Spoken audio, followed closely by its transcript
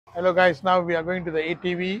Hello guys, now we are going to the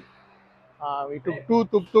ATV. We took two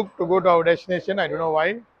tuk-tuk to go to our destination. I don't know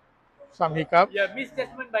why. Some hiccups. Yeah,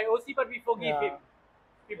 misjudgment by OC, but we forgive Yeah. him.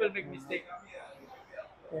 People make mistake.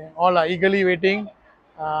 Okay. All are eagerly waiting.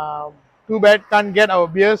 Too bad can't get our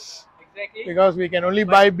beers Exactly. because we can only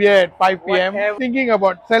But buy beer at 5 p.m. whatever. Thinking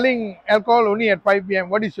about selling alcohol only at 5 p.m.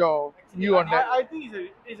 What is your Actually, view on that? I think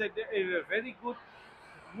it's a very good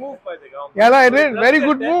move by the Yeah, government. lah, it For a is very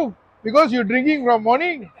good drunkard, move because you're drinking from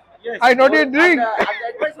morning. yes. I not ஒரு yet அந்த drink. அந்த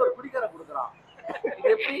advice ஒரு குடிக்கார கொடுக்குறான். இது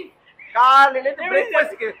எப்படி காலையில இருந்து Every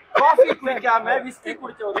பிரேக்ஃபாஸ்ட்க்கு coffee குடிக்காம விஸ்கி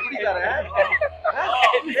குடிச்ச ஒரு குடிக்காரன்.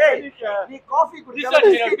 ஏய் நீ காஃபி This குடிக்காம one,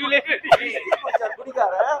 விஸ்கி too late. குடிச்ச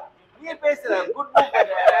குடிக்காரன். நீ பேசுற good move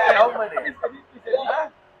government.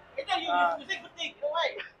 You say good thing. You know why?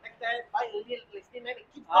 Like that, buy early, like stay night,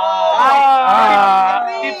 keep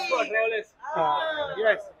Tips for travelers.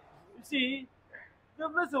 Yes. You see,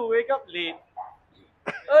 travelers who wake up late,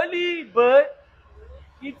 early bird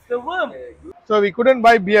eats the worm. So we couldn't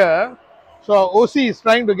buy beer. So OC is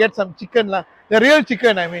trying to get some chicken lah. The real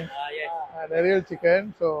chicken, I mean. Yes. The real chicken.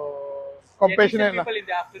 So compassionate lah. People in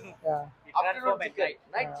the afternoon. Yeah. We Afternoon transform at chicken. night.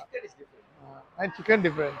 Night chicken is different. And chicken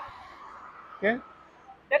different. Okay.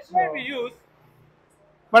 That's why we use.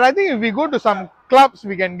 But I think if we go to some clubs,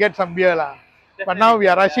 we can get some beer lah. But now we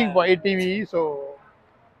are rushing for ATV, so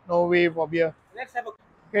no way for beer. Let's have a.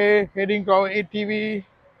 Okay, heading to our ATV.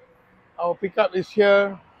 Our pickup is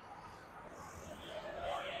here.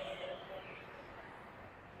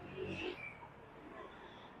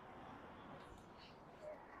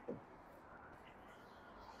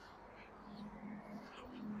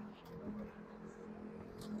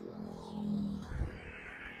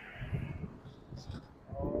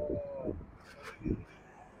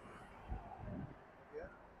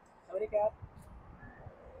 Sorry, cat.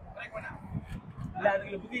 இல்ல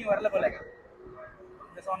அதுக்கு booking வரல போல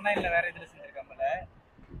இந்த ஆன்லைன்ல வேற இதுல செஞ்சிருக்கான் போல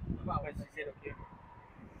சரி okay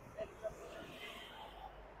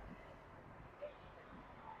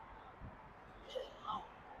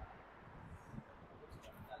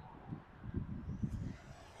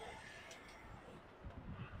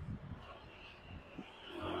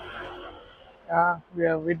Yeah, we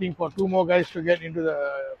are waiting for two more guys to get into the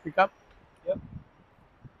pickup. yep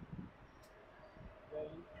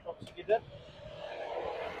top together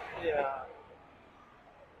yeah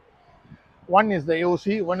One is the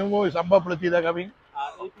AOC, one more is Amba Pratida coming.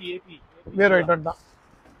 AP We're right on that.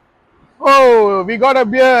 Oh, we got a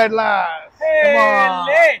beer at last. Come on.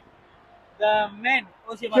 hey the man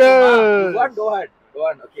Cheers. Go on, go on. Go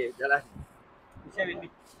on. Okay, jalan. share with me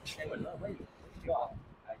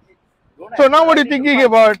So now what are you thinking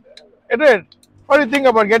about? Edward, what do you think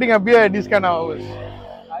about getting a beer at this kind of hours?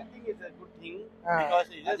 I think it's a good thing Ah. because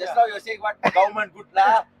it's Just now you're saying what government good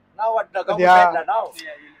lah. Now what the government Yeah. bad lah now.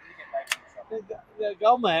 yeah, you can buy the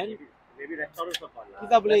government Maybe restaurants for fun.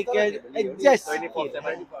 kita boleh adjust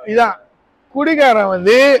 24/7. இதான் குடிகாரன்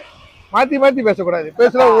வந்து மாத்தி மாத்தி பேசக்கூடாது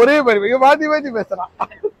பேசுற ஒரே மாதிரி இவன் மாத்தி மாத்தி பேசுறான்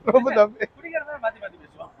ரொம்ப தப்பு குடிக்கிறத மாத்தி மாத்தி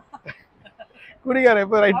பேசுவோம் குடிகாரன்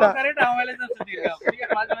எப்போ ரைட்டா அவன் கரெக்ட் அவன் வேலைய தான் சொல்லிருக்கான் குடிக்கிற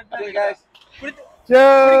மாத்தி மாத்தி Okay, தான் guys. குடித்து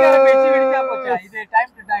குடிக்கிற பேச்சு விடிஞ்சா போச்சு இது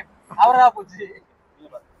டைம் டு டைம் அவரா போச்சு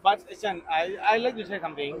but Ishan, I like to say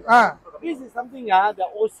something. This is something the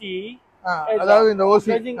OC அதாவது இந்த ஓசி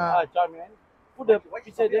Chairman put the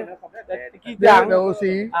picture there that Tiki the Dang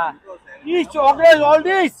OC he organize all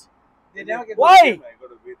this why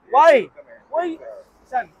why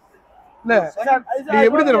son இல்ல நீ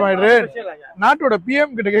எப்படி தெரியுமா இது நாட்டோட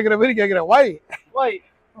பிஎம் கிட்ட கேக்குற மாதிரி கேக்குற why why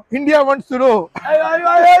India wants to know I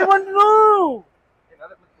want to know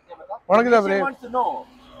உனக்கு தான் he wants to know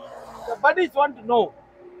the buddies want to know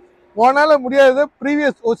உன்னால முடியாதது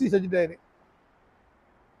previous OC செஞ்சுட்டாரு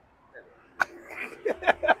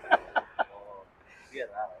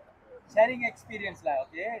sharing experience lah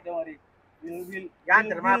okay don't worry we'll யார்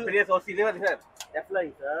தெரியுமா பெரிய சோசியலே வந்து சார் எஃப்ல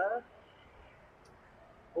சார்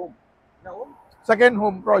ஹோம் என்ன home second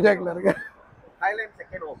home ப்ராஜெக்ட்ல இருக்கு Thailand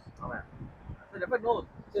second home ஆமா so never know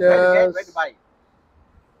Yes. where to buy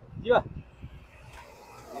yeah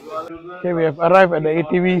Okay, we have arrived at the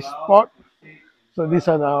ATV spot. So these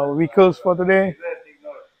are the vehicles for today.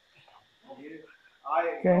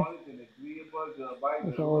 Okay.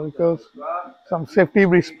 These are our vehicles. Some safety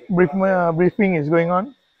briefing is going on.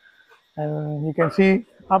 And you can see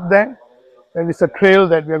up there is a trail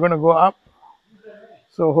that we are going to go up.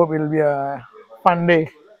 So hope it will be a fun day.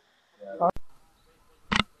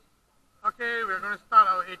 Okay, we are going to start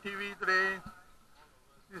our ATV today.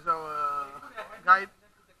 This is our guide.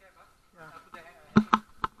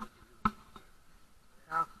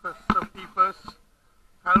 Yeah, first safety first.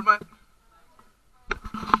 Helmet.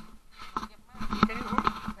 Can you hold?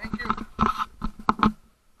 Thank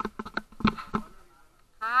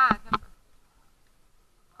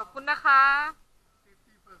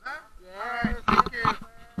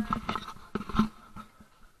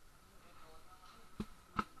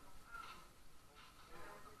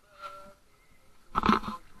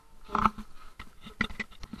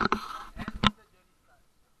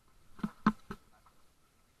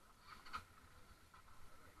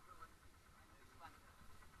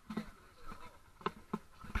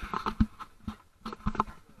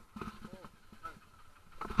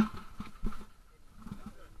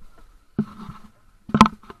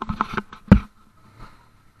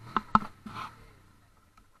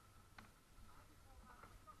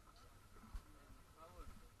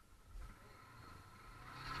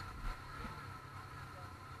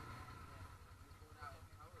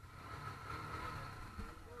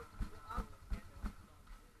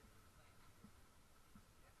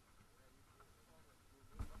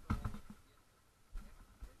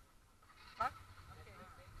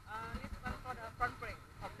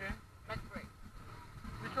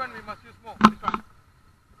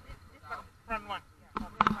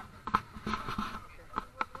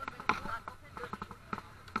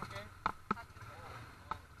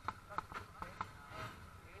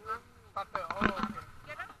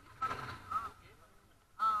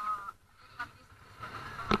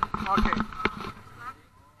Okay.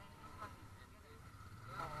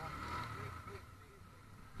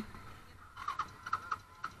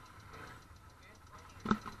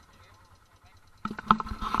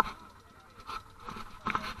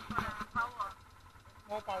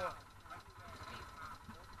 More power.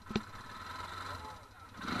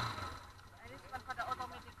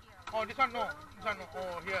 Oh, this one no. This one no.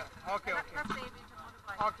 Oh, here. Okay, okay.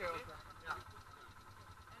 Okay, okay.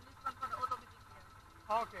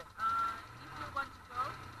 Okay.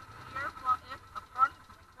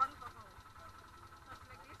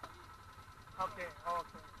 Okay,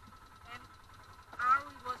 okay.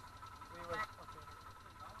 Reverse, okay.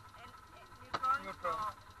 Neutral.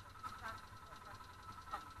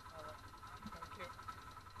 Alright. Thank you.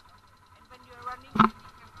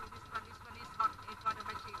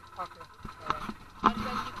 Okay. Alright.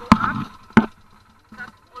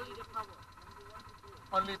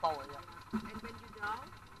 Only power, yeah.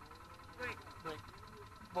 Brake.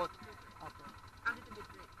 Both. Okay.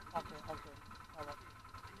 Okay, okay. Alright.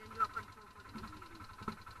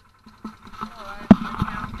 Alright, thank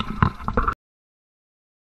you.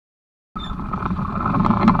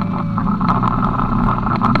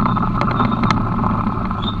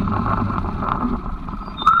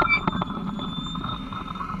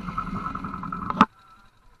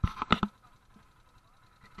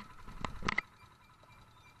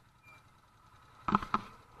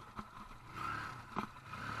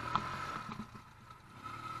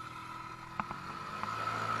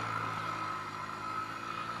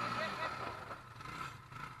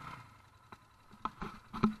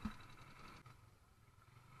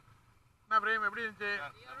 Prem, எப்படி இருந்துச்சு?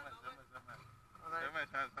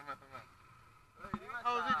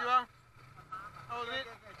 How was it, Jiva? How was it?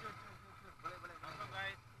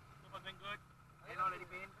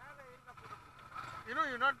 You know,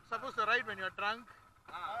 you're not supposed to ride when you're drunk.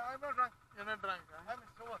 I'm not drunk. You're not drunk. Huh? I'm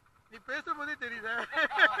sober. நீ பேசும்போதே தெரியுதா?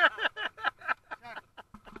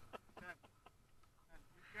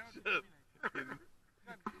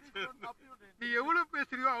 நீ எவ்வளவு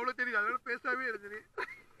பேசுறியோ அவ்வளவு தெரியுது, அதனால பேசாமே இருந்துரு.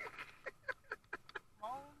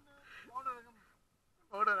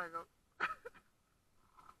 மௌனரகம்.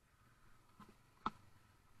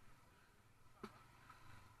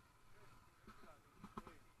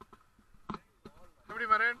 எப்படி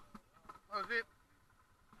மரன்? How's it?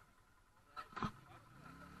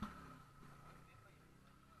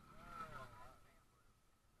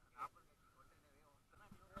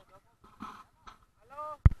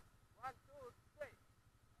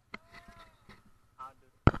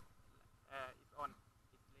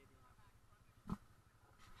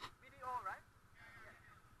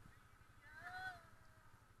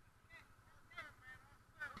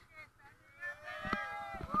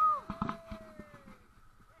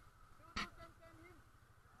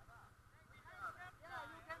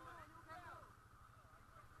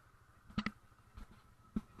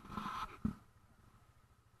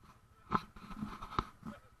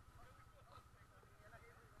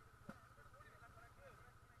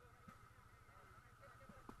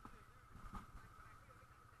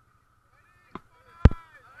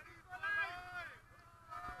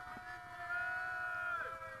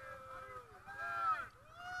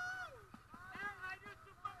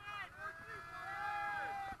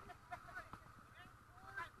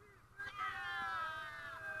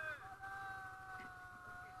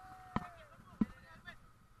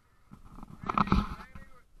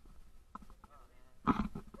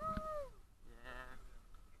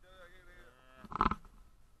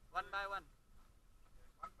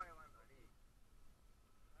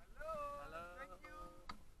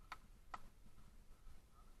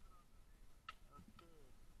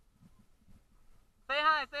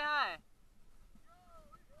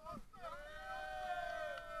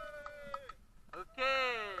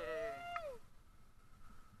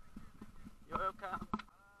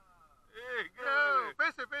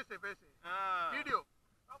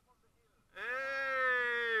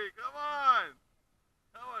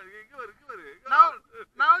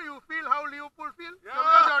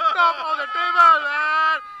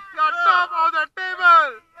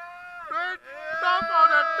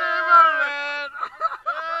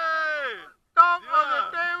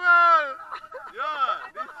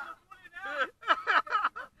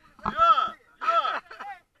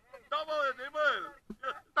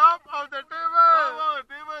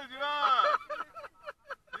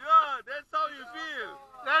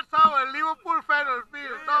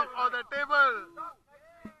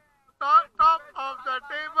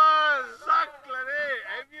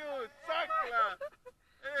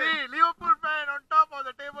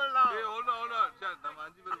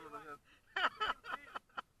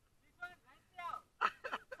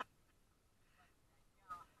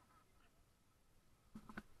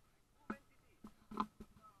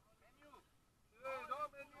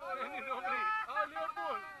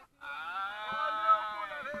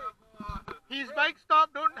 Please, bike,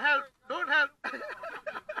 stop. Don't help. Don't help.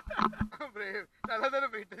 Brave. Another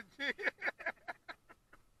beat.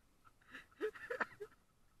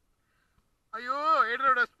 ஐயோ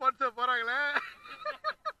ஏடரோட ஸ்பான்சர் போறாங்களே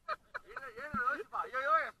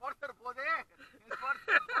ஐயோ ஸ்பான்சர் போதே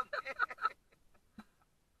ஸ்பான்சர் போதே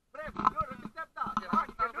பிரேக் யூ ரெண்டு ஸ்டெப் தான்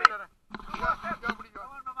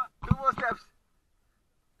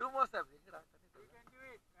two more steps எங்கடா you can do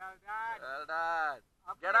it well done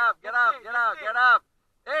get up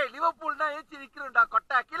ஏய் லிவர்பூல்னா ஏச்சி நிக்குறடா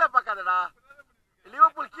கொட்டை கீழ பார்க்காதடா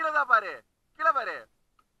லிவர்பூல் கீழ தான் பாரு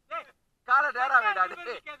டேய் கால நேரா வைடா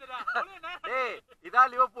டேய் இதா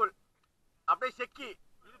லிவர்பூல் அப்படியே செக்கி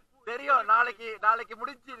தெரியும் நாளைக்கு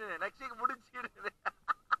முடிஞ்சி நெக்ஸ்ட் வீக் முடிஞ்சி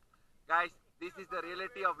guys this is the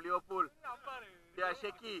reality of Liverpool they are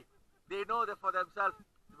shaky they know that for themselves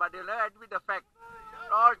but they never admit the fact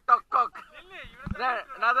all talk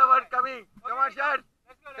another one coming come on Sean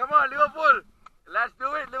come on Liverpool let's do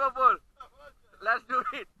it Liverpool let's do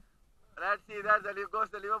it let's see that goes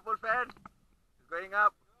the Liverpool fan going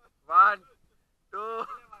up 1 2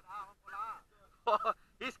 4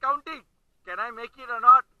 he's counting can I make it or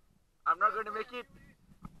not I'm not going to make it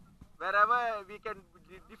wherever we can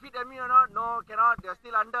defeat enemy or not no cannot they're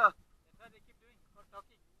still under that's what they keep doing stop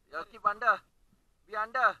talking you keep under be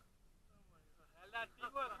under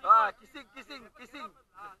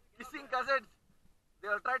kissing cousins they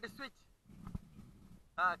will try to switch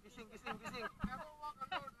kissing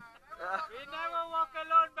we never walk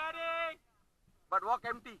alone buddy but walk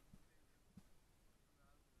empty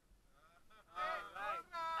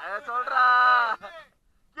I solra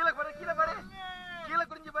kila pare kila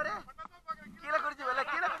kurinji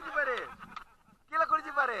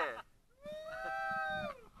pare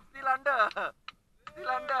still under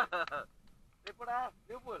எப்படா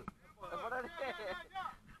Liverpool எப்படா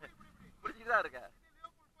புடிச்சிட்டா இருக்க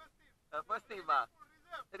first டீமா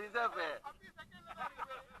reserve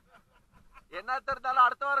என்ன தெரிஞ்சாலும்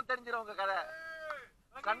அடுத்த வாரம் தெரிஞ்சிரும் உங்க கதை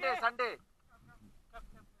Sunday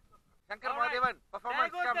Shankar Mahadevan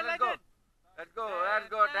performance come let's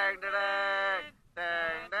go dang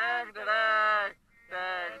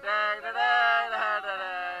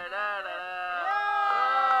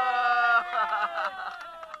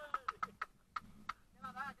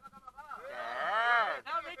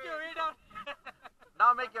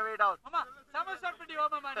now make your way down mama somersault பண்ணி வா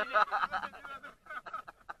மாமா நீ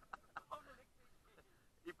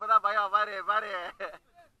இப்போதான் பயம் பாரு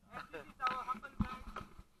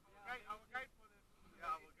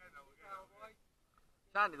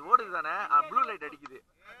ஷான் இது ஓடுது தானே ப்ளூ லைட் அடிக்குது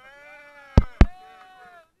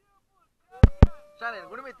ஷான்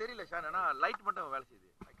எனக்கு ஒண்ணுமே தெரியல ஷான் ஆனா லைட் மட்டும் வேலை செய்யுது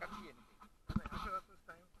I can't see anything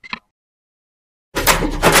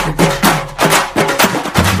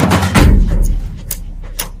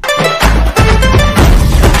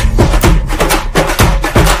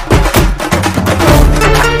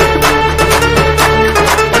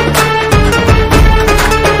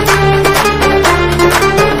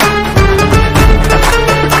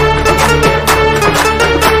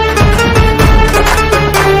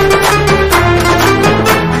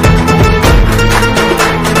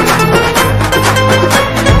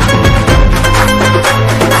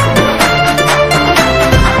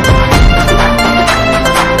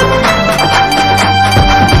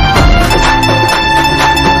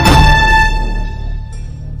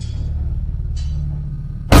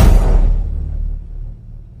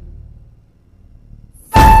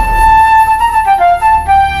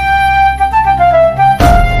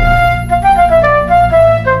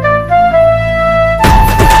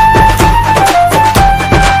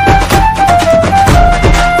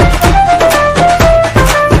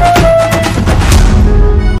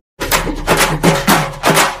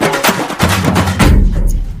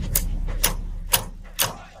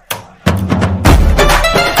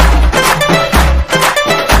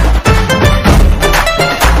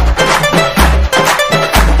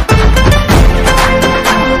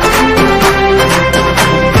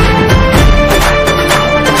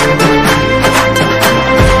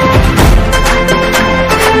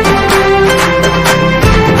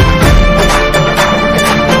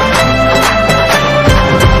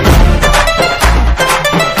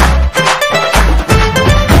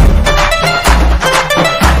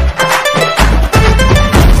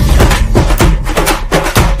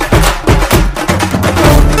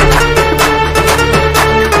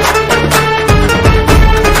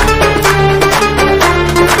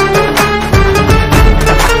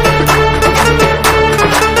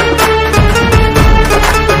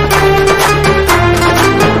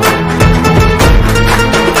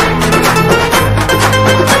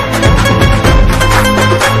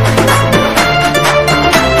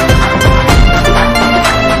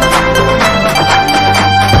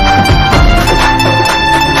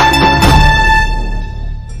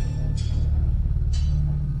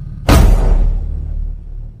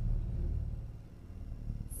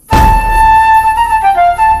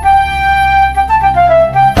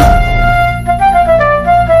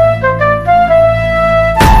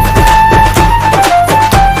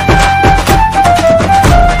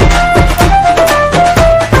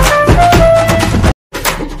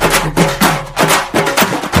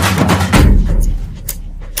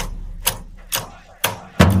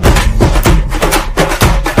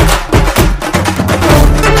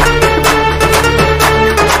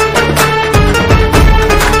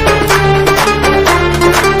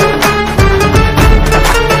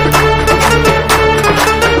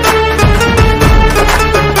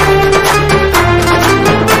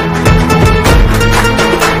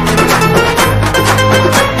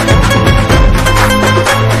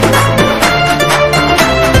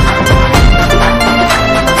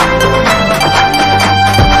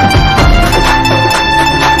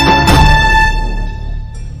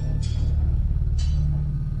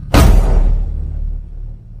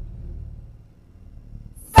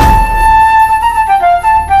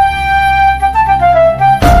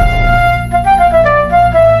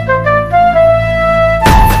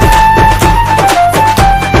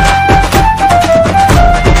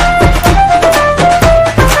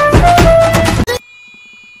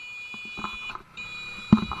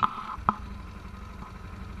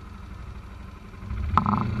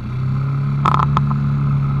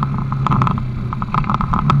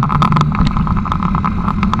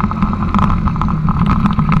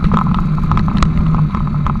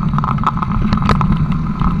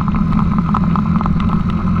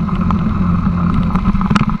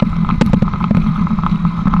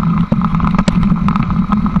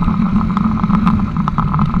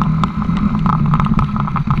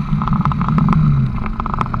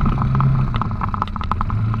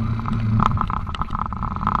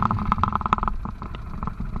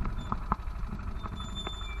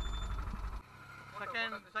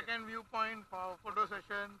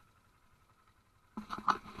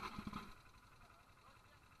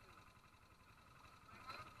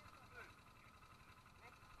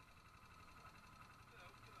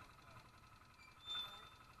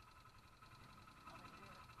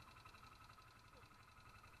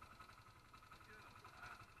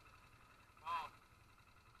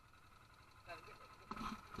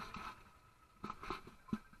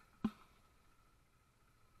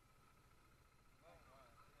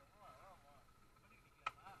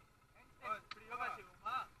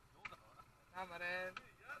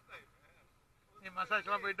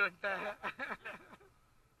மசாஜ்லாம் போயிட்டு வந்துட்டேன்.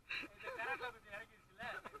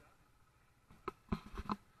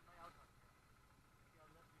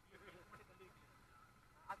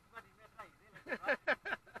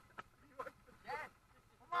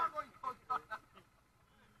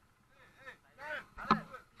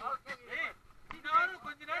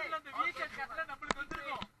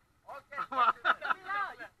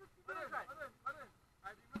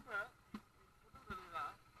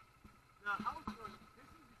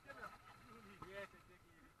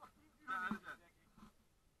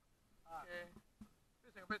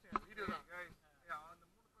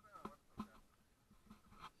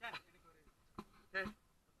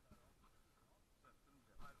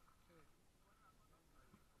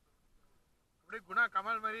 குணா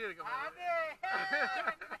கமல் மாதிரியே இருக்கு.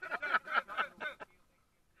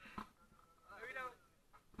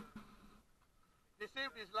 They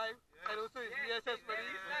saved his life and also his VSS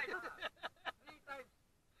buddy.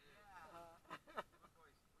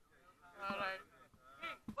 All right.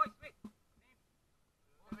 Boys, wait.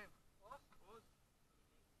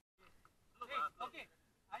 Okay,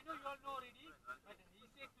 I know you all know already, but he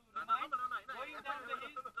said to remind, going down the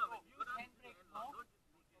hill, use handbrake now.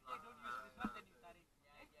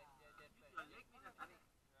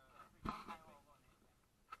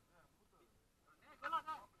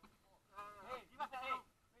 Okay,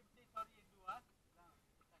 don't use this one, then you tarik.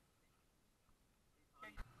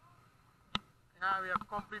 Yeah, we have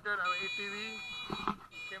completed our ATV.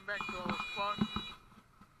 Came back to our spot.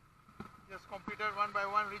 Just completed one by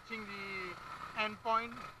one, reaching the end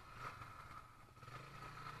point.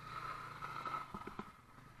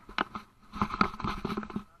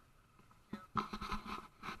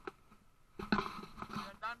 We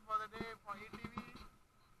are done for the day for ATV.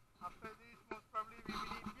 After this, most probably we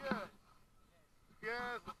will eat beers.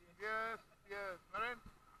 Beers. Maran?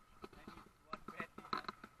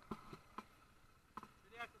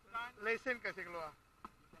 Lesson कैसे kilo uh?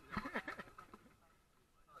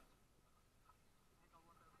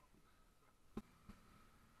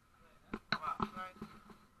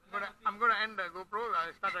 I'm gonna end the GoPro.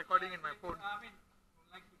 I'll start recording in my phone.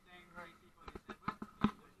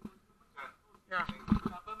 Yeah.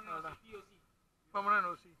 Permanent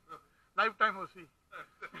OC. Lifetime OC.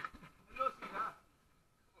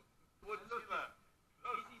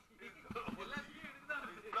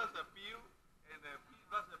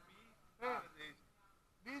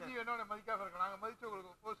 DG என்னோட மதிக்காம இருக்கு. நாங்க மதிச்சு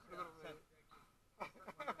உங்களுக்கு post கொடுக்கிறோம்.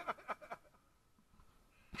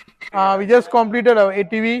 We just completed our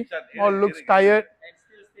ATV. All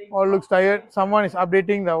looks tired. Someone is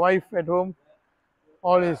updating the wife at home.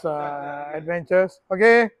 All his adventures.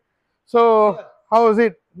 Okay. So, how was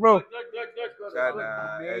it, bro? Sir,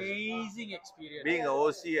 Amazing experience. being a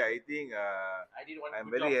OC, I think I'm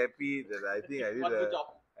very happy that I think I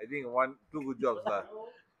did two good jobs lah.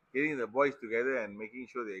 Getting the boys together and making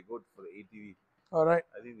sure they go for the ATV. All right.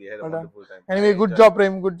 I think they had a Well done. wonderful time. Anyway, good job,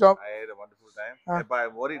 Prem. Good job. I had a wonderful time. But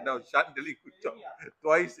I'm worried now. Shan telling good job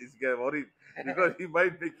twice is worried because he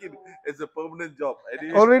might make it as a permanent job.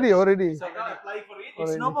 Anyway, Already. So apply for it.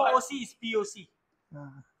 It's no more OC, it's POC.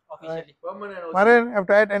 Officially. permanent OC. Maran, have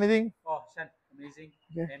to add anything? Oh, Shan, amazing.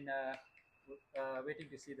 Okay. And waiting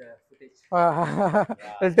to see the footage.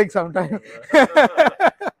 It'll take some time.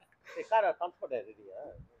 They car transport already.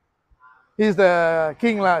 He's the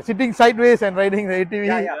king lah, sitting sideways and riding the ATV.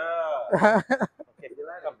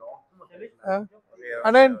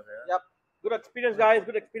 And then, Yep. Good experience, guys.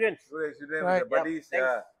 Good experience. Good accident Right. with the buddies. Thanks.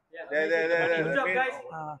 Good job, guys.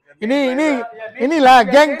 ini lah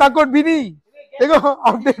gang takut bini. Tengok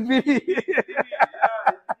update bini.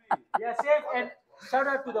 Yeah, safe and shout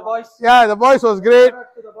out to the boys. Yeah, the voice was great. Shout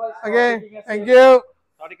out to the boys. for Okay, keeping us thank safe. you.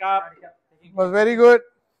 Sorry, Kap. It was very good.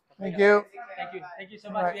 Thank you. Thank you so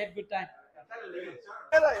much. Right. We had good time.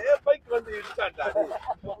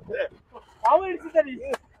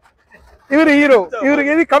 இவரு hero.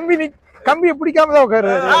 இவருக்கு எது கம்பியை பிடிக்காம தான்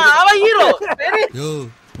உட்காருறாரு. யோ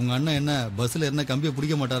உங்க அண்ணன் என்ன பஸ்ல என்ன கம்பியை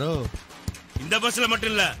பிடிக்க மாட்டாரோ? இந்த பஸ்ல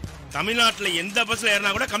மட்டும் இல்ல, தமிழ்நாட்டுல எந்த பஸ்ல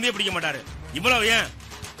ஏறினா கூட கம்பியை பிடிக்க மாட்டாரு. இவ்வளவு ஏன்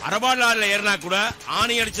அரபா லாரில ஏறினா கூட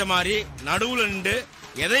ஆணி அடிச்ச மாதிரி நடுவுல நின்று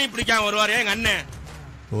எதையும் பிடிக்காம வருவாரு எங்க அண்ணன்.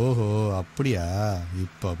 ஓஹோ அப்படியா?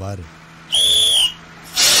 இப்ப பாரு.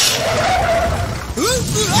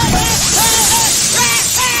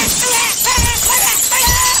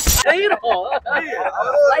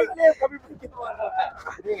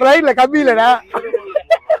 ஃப்ளைட்ல கம்பி இல்லடா.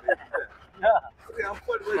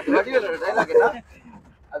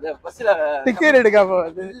 டிக்கெட் எடுக்காம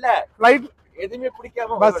இல்ல ஃப்ளைட் எதுவுமே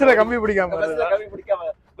பிடிக்காம பஸ்ல கம்பி பிடிக்காம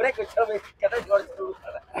பிரேக் வச்சா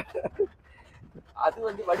அது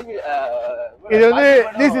வந்து வடிவு இது வந்து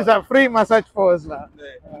this is a free massage for us lah.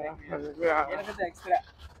 எனக்கு எக்ஸ்ட்ரா